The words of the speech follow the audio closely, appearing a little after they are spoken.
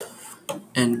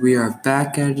And we are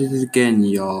back at it again,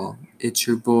 y'all. It's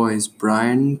your boys,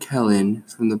 Brian and Kellen,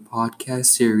 from the podcast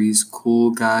series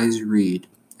Cool Guys Read.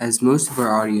 As most of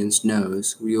our audience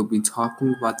knows, we will be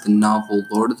talking about the novel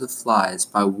Lord of the Flies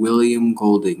by William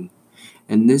Golding.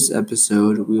 In this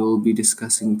episode, we will be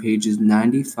discussing pages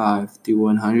 95 through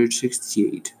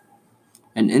 168.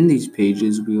 And in these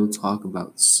pages, we will talk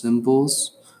about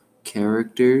symbols,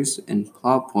 characters, and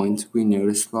plot points we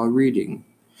noticed while reading.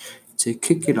 To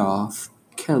kick it off,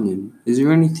 Kellen, is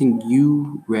there anything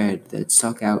you read that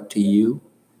stuck out to you?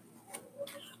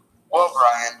 Well,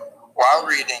 Brian, while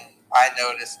reading, I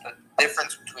noticed the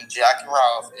difference between Jack and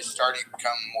Ralph is starting to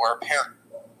become more apparent.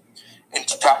 In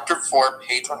chapter 4,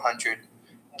 page 100,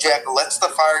 Jack lets the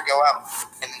fire go out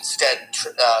and instead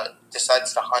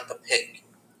decides to hunt a pig.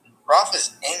 Ralph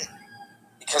is angry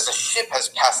because a ship has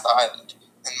passed the island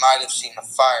and might have seen a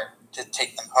fire to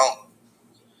take them home.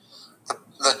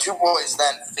 The two boys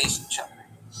then face each other.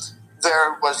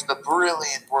 There was the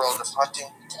brilliant world of hunting,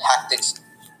 tactics,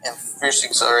 and fierce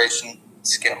exhilaration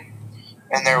skill.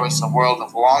 And there was the world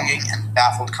of longing and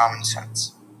baffled common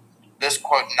sense. This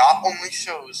quote not only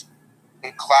shows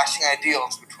the clashing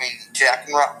ideals between Jack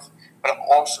and Ralph, but it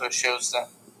also shows them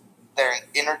their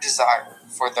inner desire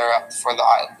for the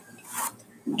island.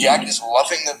 Jack is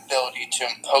loving the ability to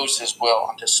impose his will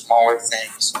onto smaller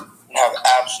things and have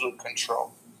absolute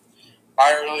control.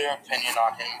 My earlier opinion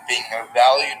on him being a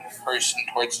valued person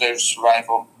towards their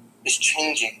survival is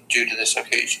changing due to this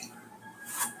occasion.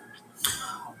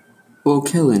 Well,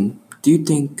 Kellen, do you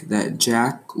think that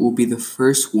Jack will be the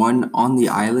first one on the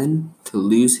island to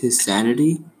lose his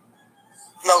sanity?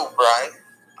 No, Brian.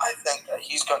 I think that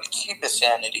he's going to keep his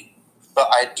sanity, but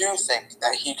I do think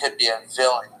that he could be a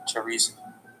villain to reason.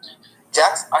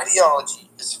 Jack's ideology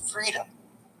is freedom,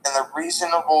 and the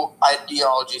reasonable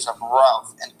ideologies of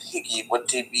Ralph and Piggy would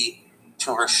be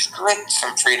to restrict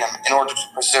some freedom in order to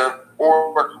preserve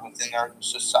order within their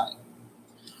society.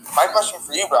 My question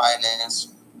for you, Brian,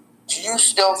 is: do you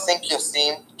still think your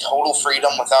theme, total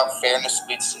freedom without fairness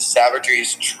leads to savagery,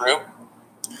 is true?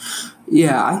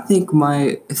 Yeah, I think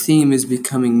my theme is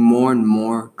becoming more and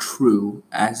more true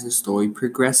as the story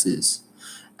progresses.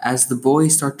 As the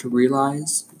boys start to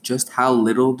realize just how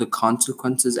little the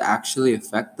consequences actually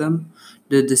affect them,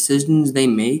 the decisions they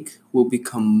make will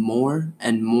become more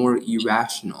and more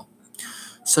irrational,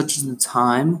 such as the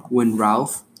time when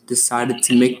Ralph decided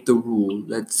to make the rule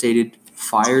that stated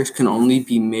fires can only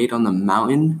be made on the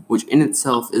mountain, which in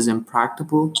itself is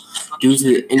impractical due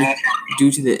to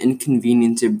the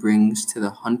inconvenience it brings to the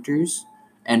hunters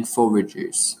and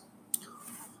foragers.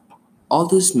 All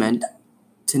this meant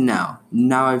to now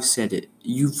I've said it.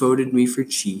 You voted me for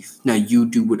chief. Now you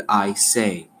do what I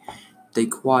say. They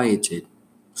quieted,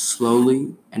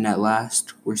 slowly, and at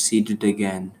last were seated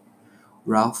again.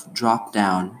 Ralph dropped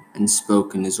down and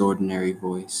spoke in his ordinary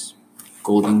voice.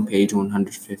 Golding, page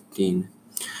 115.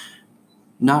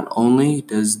 Not only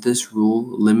does this rule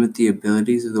limit the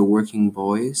abilities of the working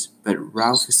boys, but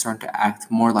Ralph is starting to act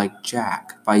more like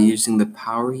Jack by using the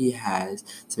power he has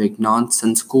to make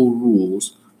nonsensical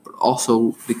rules, but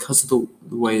also because of the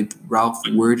way Ralph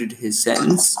worded his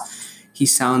sentence, he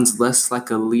sounds less like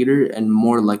a leader and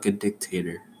more like a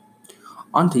dictator.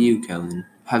 On to you, Kellen.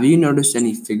 Have you noticed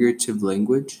any figurative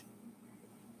language?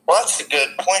 Well, that's a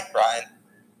good point, Brian.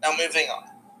 Now, moving on.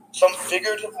 Some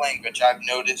figurative language I've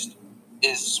noticed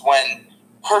is when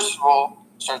Percival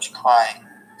starts crying.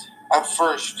 At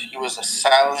first, he was a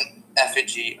silent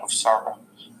effigy of sorrow,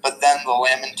 but then the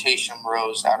lamentation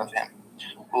rose out of him,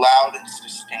 loud and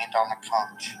sustained on the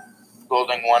conch.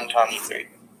 Golding 123.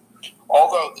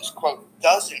 Although this quote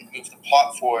doesn't move the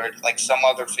plot forward like some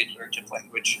other figurative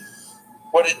language,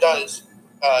 what it does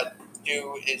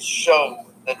do is show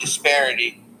the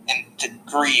disparity and to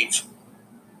grieve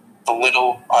the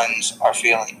little uns are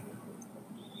feeling.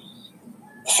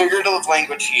 The figurative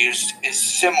language he used is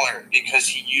similar because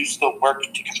he used the work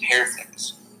to compare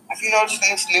things. Have you noticed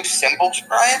these new symbols,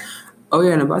 Brian? Oh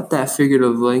yeah, and about that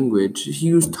figurative language,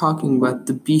 he was talking about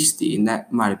the beastie, and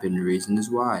that might have been the reason as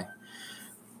why.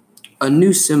 A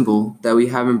new symbol that we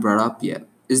haven't brought up yet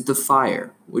is the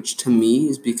fire, which to me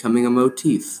is becoming a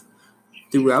motif.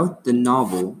 Throughout the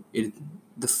novel,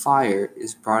 the fire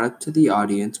is brought up to the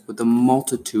audience with a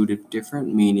multitude of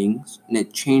different meanings, and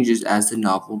it changes as the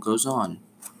novel goes on.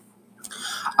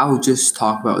 I will just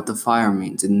talk about what the fire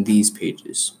means in these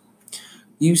pages.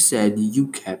 You said you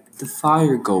kept the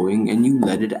fire going and you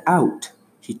let it out.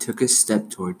 He took a step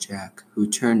toward Jack, who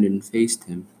turned and faced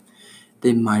him.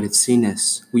 They might have seen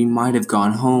us. We might have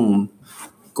gone home.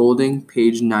 Golding,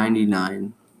 page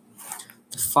 99.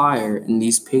 The fire in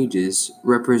these pages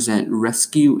represent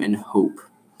rescue and hope.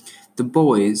 The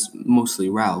boys, mostly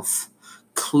Ralph,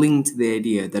 cling to the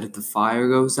idea that if the fire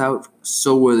goes out,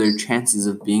 so are their chances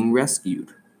of being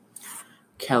rescued.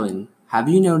 Kellen, have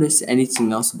you noticed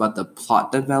anything else about the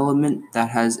plot development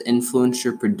that has influenced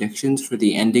your predictions for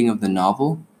the ending of the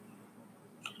novel?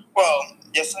 Well,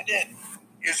 yes, I did.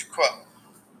 Here's a quote.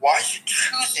 Why should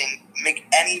choosing make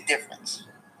any difference?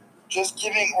 Just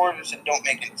giving orders that don't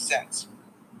make any sense.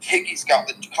 Piggy's got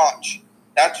the conch.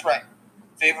 That's right.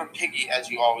 Favor Piggy as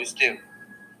you always do.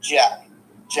 Jack.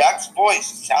 Jack's voice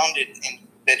sounded in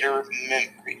bitter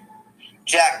mimicry.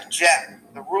 Jack,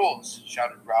 the rules,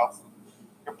 shouted Ralph.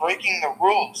 You're breaking the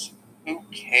rules. Who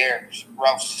cares?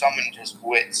 Ralph summoned his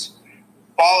wits.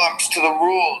 Bollocks to the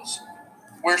rules.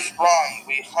 We're strong.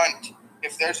 We hunt.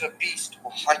 If there's a beast,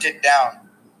 we'll hunt it down.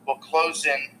 We'll close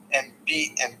in and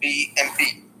beat and beat and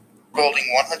beat. Golding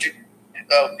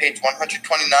page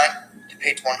 129 to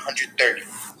page 130.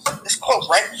 This quote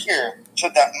right here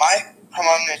showed that my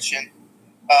premonition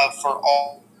for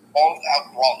all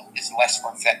out brawl is less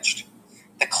far-fetched.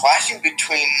 The clashing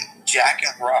between Jack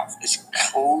and Ralph is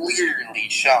clearly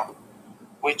shown,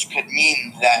 which could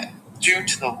mean that due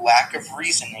to the lack of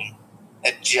reasoning,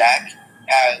 that Jack,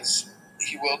 as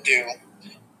he will do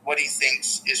what he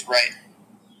thinks is right,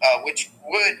 which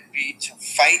would be to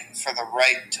fight for the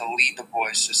right to lead the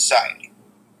boys' society.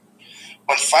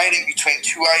 When fighting between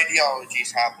two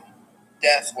ideologies happens,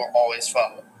 death will always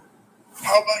follow.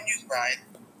 How about you, Brian?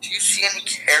 Do you see any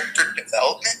character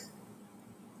development?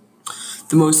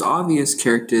 The most obvious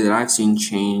character that I've seen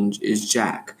change is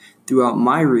Jack. Throughout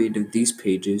my read of these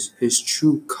pages, his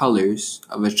true colors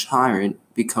of a tyrant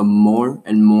become more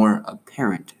and more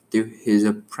apparent through his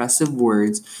oppressive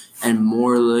words and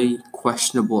morally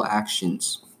questionable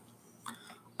actions.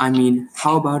 I mean,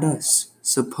 how about us?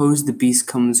 Suppose the beast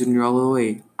comes in your all the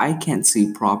way. I can't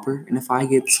see proper, and if I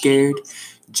get scared,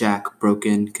 Jack broke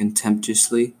in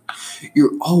contemptuously.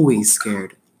 You're always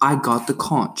scared. I got the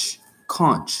conch.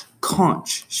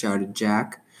 Conch, shouted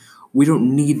Jack. We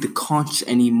don't need the conch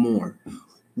anymore.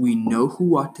 We know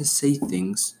who ought to say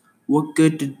things. What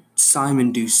good did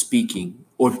Simon do speaking?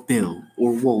 Or Bill?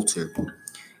 Or Walter?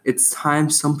 It's time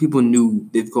some people knew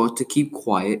they've got to keep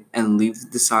quiet and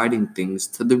leave deciding things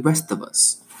to the rest of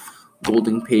us.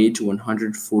 Golding page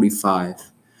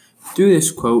 145. Through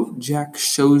this quote, Jack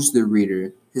shows the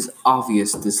reader his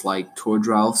obvious dislike toward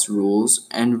Ralph's rules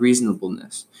and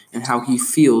reasonableness, and how he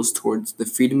feels towards the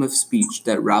freedom of speech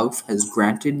that Ralph has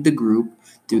granted the group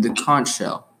through the conch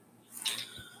shell.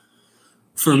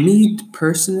 For me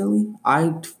personally,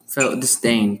 I felt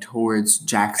disdain towards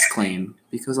Jack's claim,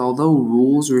 because although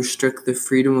rules restrict the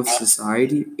freedom of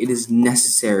society, it is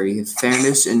necessary if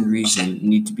fairness and reason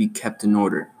need to be kept in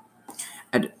order.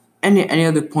 At any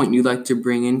other point you'd like to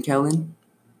bring in, Kellen?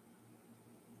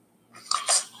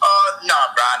 Nah,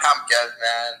 Brian, I'm good,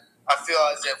 man. I feel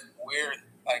as if we're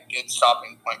a good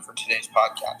stopping point for today's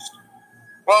podcast.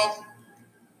 Well,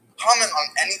 comment on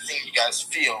anything you guys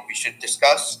feel we should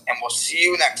discuss, and we'll see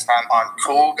you next time on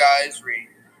Cool Guys Read.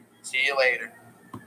 See you later.